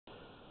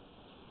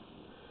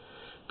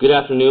Good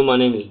afternoon, my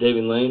name is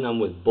David Lane. I'm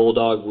with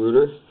Bulldog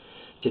Rooter.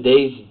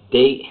 Today's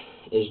date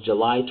is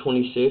July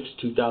 26,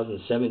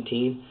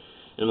 2017,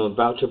 and I'm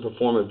about to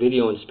perform a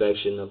video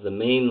inspection of the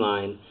main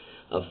line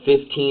of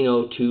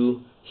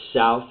 1502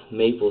 South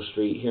Maple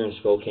Street here in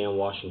Spokane,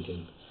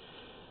 Washington.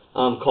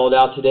 I'm called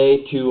out today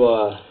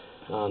to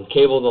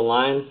cable the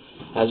line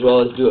as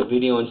well as do a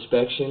video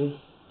inspection.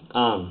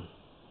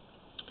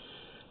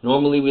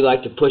 Normally we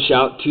like to push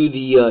out to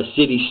the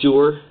city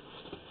sewer.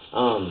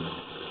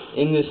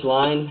 In this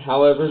line,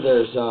 however,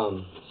 there's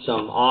some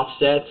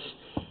offsets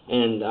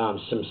and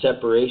some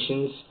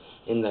separations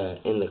in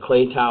the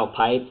clay tile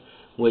pipe,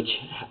 which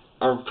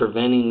are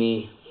preventing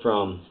me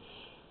from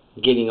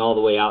getting all the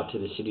way out to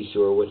the city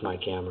sewer with my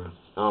camera.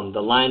 The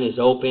line is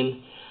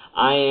open.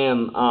 I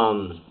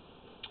am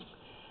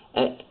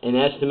at an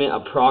estimate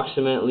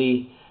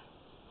approximately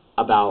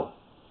about,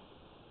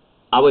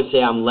 I would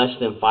say I'm less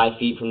than 5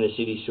 feet from the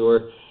city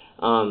sewer.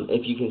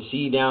 If you can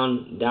see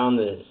down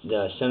the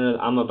center,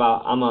 I'm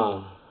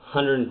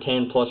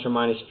 110 plus or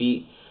minus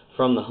feet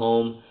from the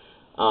home.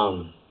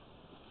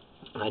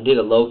 I did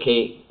a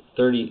locate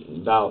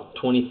about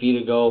 20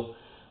 feet ago,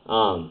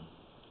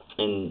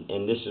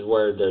 and this is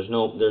where there's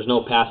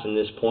no passing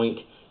this point.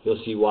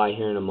 You'll see why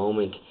here in a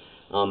moment.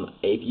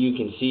 If you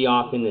can see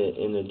off in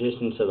the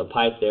distance of the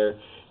pipe there,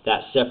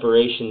 that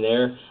separation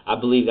there, I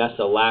believe that's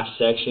the last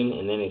section,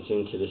 and then it's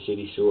into the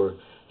city sewer.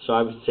 So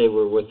I would say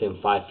we're within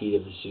 5 feet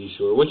of the city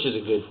sewer, which is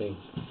a good thing.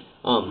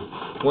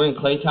 We're in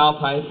clay tile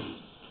pipe,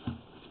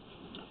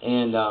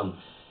 and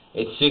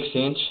it's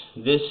 6-inch.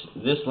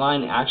 This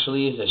line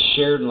actually is a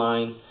shared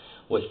line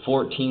with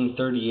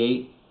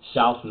 1438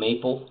 South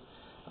Maple.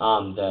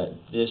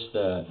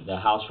 The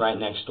house right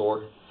next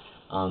door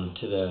to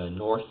the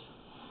north.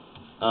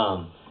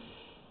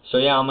 So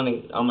yeah, I'm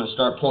gonna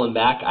start pulling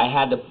back. I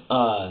had to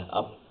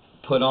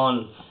put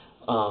on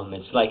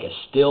it's like a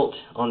stilt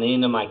on the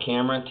end of my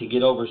camera to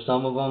get over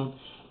some of them,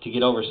 to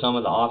get over some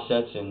of the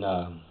offsets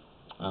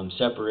and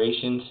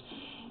separations,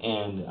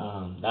 and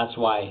that's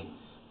why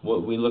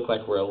we look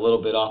like we're a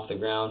little bit off the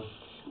ground.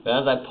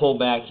 But as I pull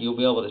back, you'll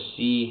be able to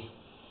see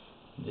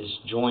this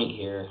joint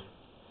here,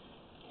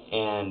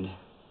 and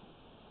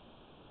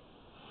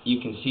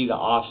you can see the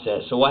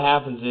offset. So what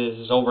happens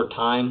is over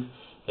time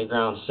the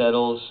ground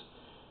settles,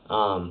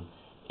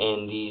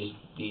 and these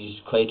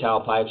clay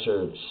tile pipes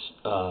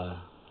are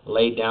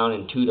laid down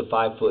in 2 to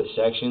 5 foot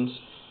sections,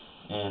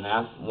 and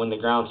when the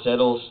ground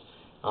settles,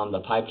 the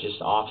pipe just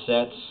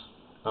offsets.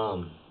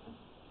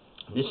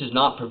 This is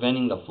not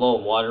preventing the flow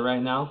of water right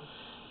now,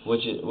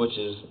 which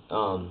is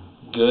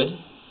good.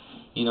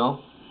 You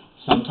know,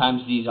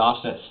 sometimes these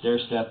offsets stair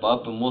step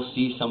up, and we'll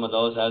see some of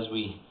those as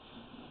we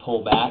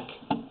pull back.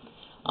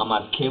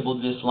 I've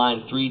cabled this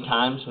line 3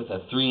 times with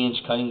a 3-inch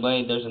cutting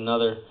blade. There's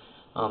another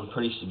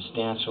pretty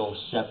substantial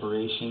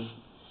separation.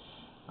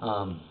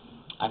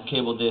 I've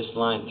cabled this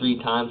line 3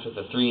 times with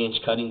a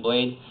 3-inch cutting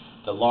blade,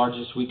 the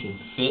largest we can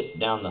fit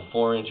down the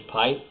 4-inch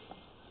pipe.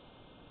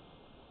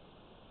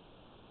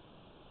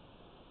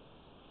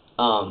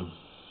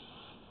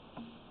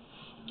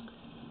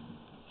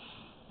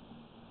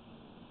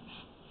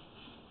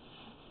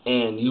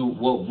 And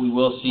what we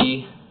will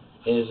see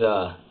is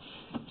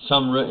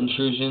some root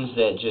intrusions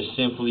that just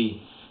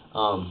simply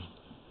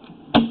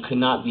could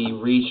not be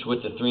reached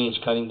with the 3-inch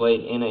cutting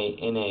blade in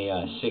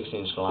a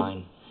 6-inch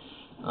line.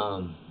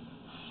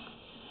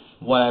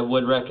 What I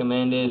would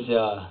recommend is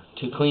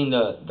to clean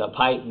the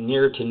pipe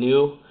near to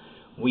new.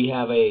 We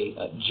have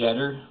a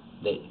jetter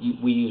that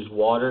we use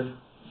water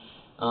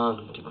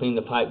to clean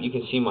the pipe. You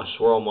can see my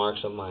swirl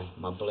marks of my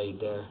blade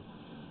there,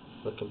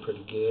 looking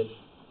pretty good.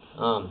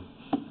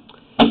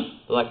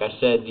 Like I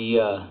said,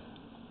 the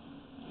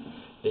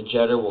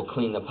jetter will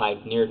clean the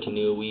pipe near to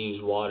new. We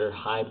use water,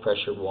 high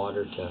pressure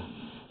water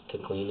to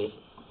clean it.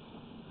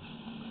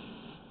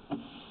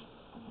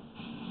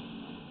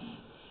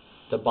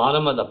 The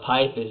bottom of the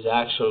pipe is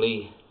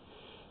actually,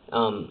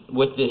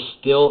 with this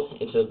stilt,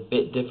 it's a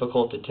bit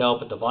difficult to tell,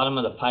 but the bottom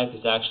of the pipe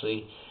is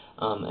actually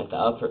at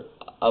the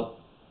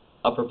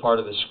upper part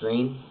of the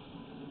screen,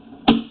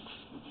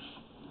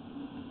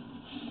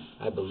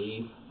 I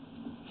believe.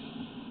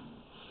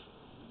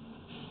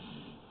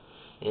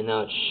 And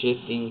now it's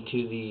shifting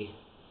to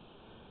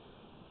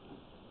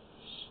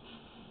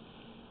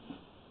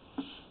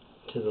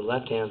the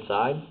left-hand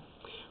side.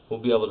 We'll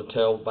be able to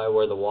tell by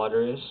where the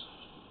water is.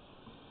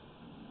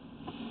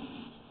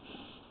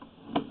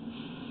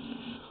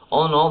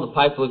 All in all, the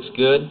pipe looks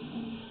good.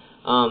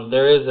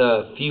 There is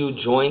a few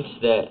joints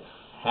that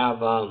have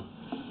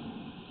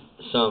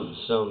some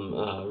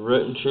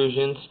root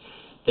intrusions.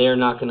 They are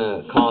not going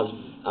to cause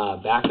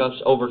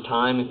backups over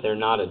time. If they're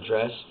not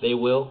addressed, they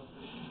will.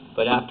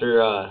 But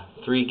after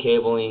 3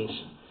 cablings,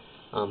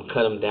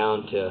 cut them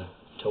down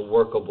to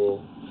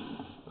workable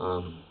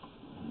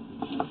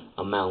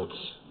amounts,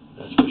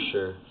 that's for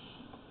sure.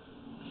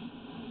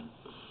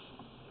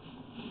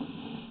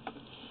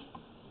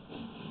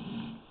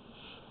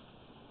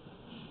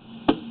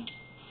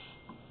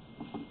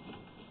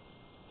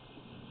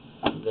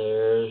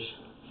 There's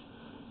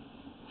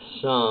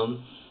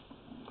some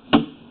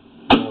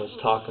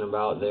talking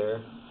about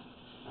there.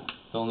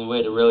 The only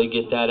way to really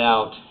get that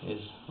out is,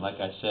 like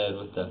I said,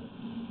 with the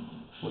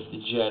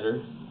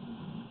jetter.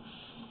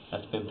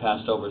 That's been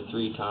passed over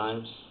 3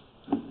 times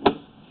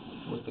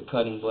with the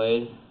cutting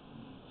blade.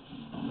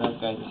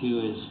 That guy too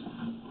is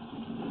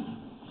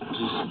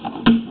just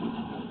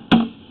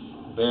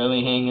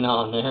barely hanging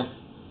on there.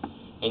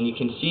 And you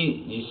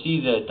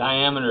see the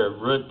diameter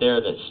of root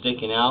there that's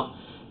sticking out.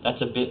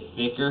 That's a bit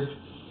thicker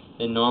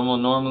than normal.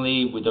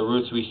 Normally, with the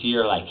roots we see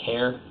are like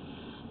hair.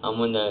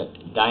 When the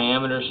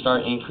diameters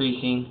start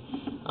increasing,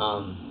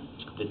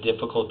 the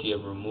difficulty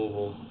of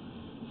removal.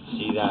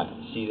 See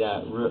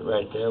that root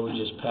right there we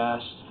just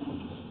passed?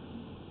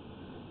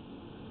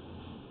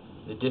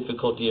 The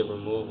difficulty of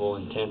removal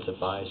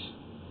intensifies.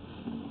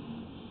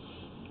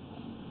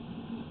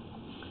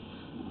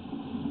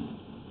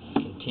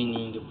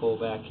 Continuing to pull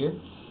back here.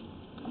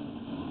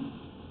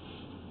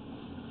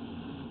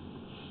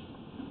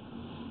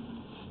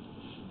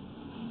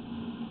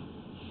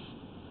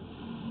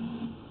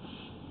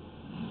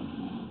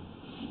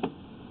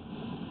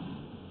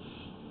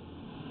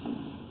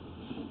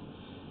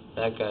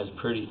 That guy's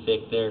pretty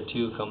thick there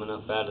too, coming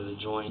up out of the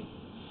joint.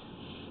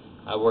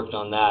 I worked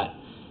on that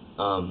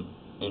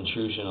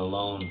intrusion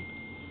alone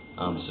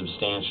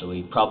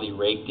substantially. Probably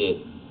raked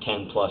it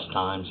 10+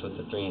 times with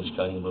the 3-inch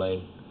cutting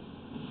blade.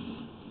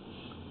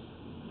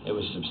 It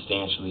was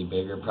substantially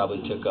bigger,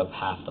 probably took up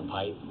half the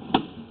pipe.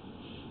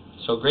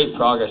 So great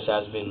progress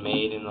has been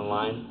made in the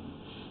line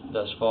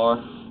thus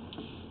far.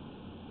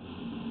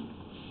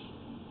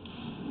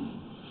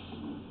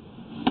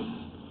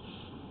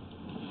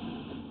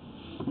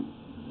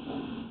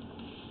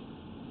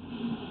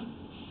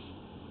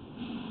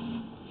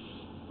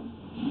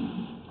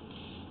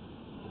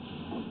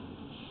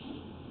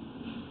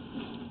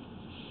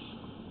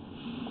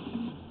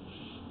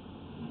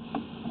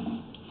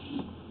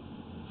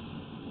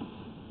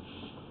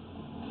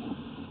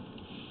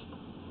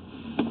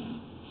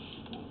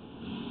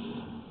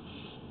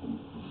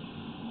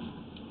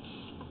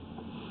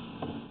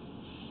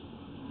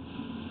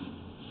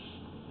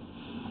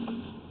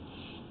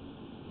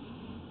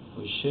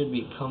 We should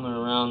be coming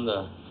around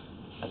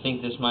I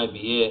think this might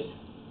be it,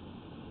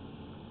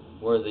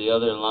 where the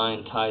other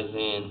line ties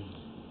in,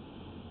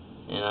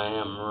 and I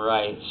am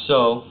right.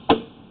 So,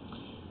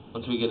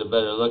 once we get a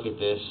better look at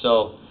this,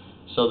 so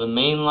the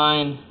main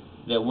line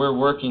that we're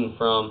working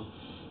from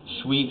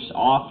sweeps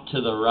off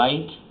to the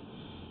right,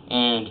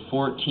 and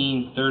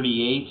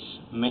 14/38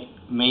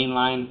 main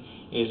line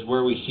is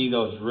where we see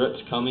those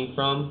roots coming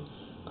from.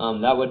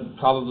 That would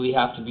probably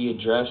have to be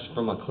addressed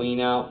from a clean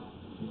out.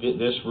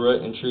 This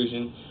root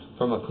intrusion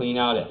from a clean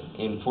out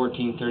in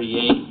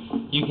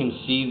 14/38. You can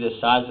see the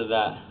size of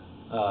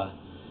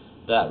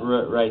that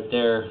root right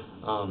there.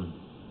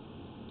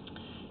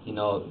 You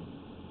know,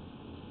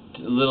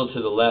 a little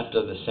to the left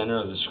of the center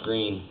of the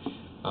screen.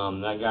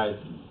 That guy's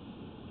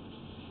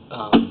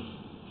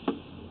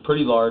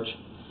pretty large.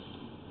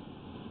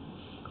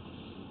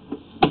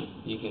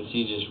 You can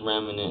see just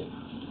remnant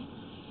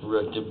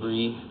root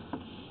debris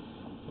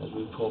as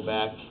we pull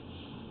back.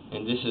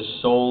 And this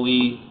is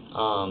solely,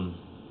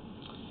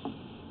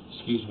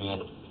 excuse me, at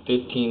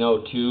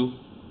 1502.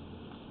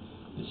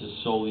 This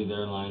is solely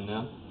their line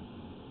now.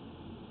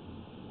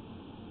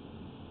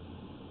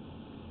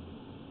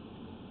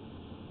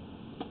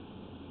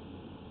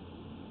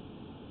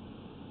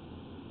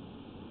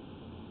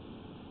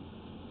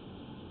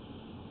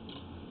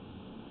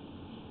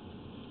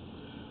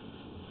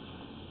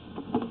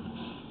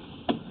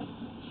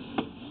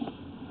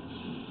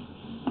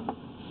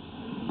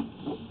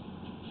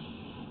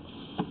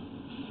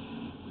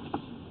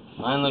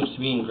 Mine looks to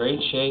be in great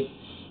shape.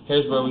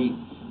 Here's where we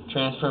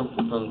transfer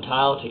from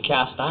tile to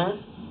cast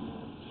iron.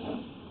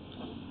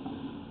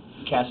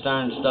 Cast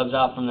iron stubs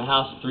out from the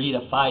house 3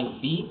 to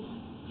 5 feet.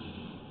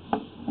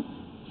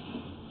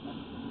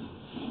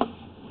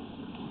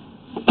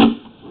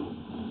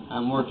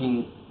 I'm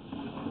working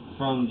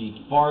from the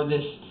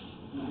farthest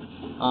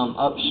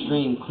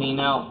upstream clean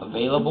out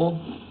available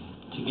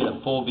to get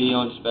a full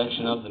video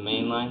inspection of the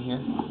main line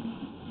here.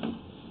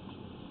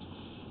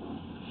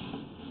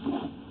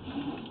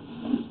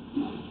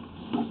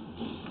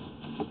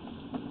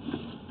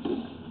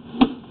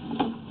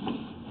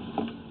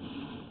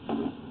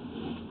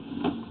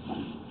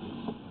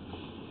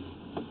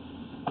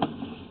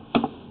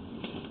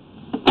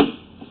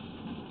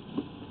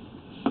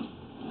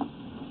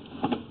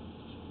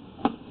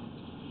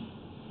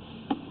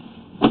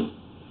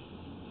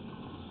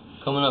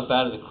 Coming up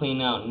out of the clean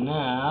out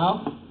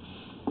now.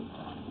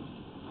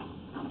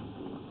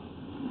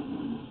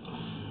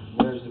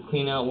 There's the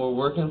clean out we're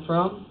working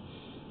from,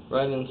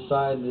 right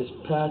inside this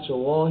patch of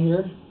wall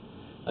here.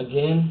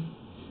 Again,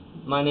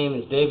 my name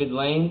is David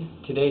Lane.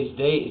 Today's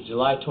date is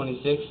July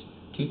 26,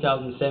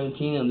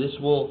 2017, and this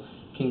will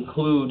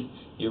conclude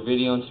your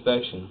video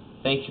inspection.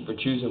 Thank you for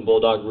choosing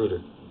Bulldog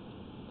Rooter.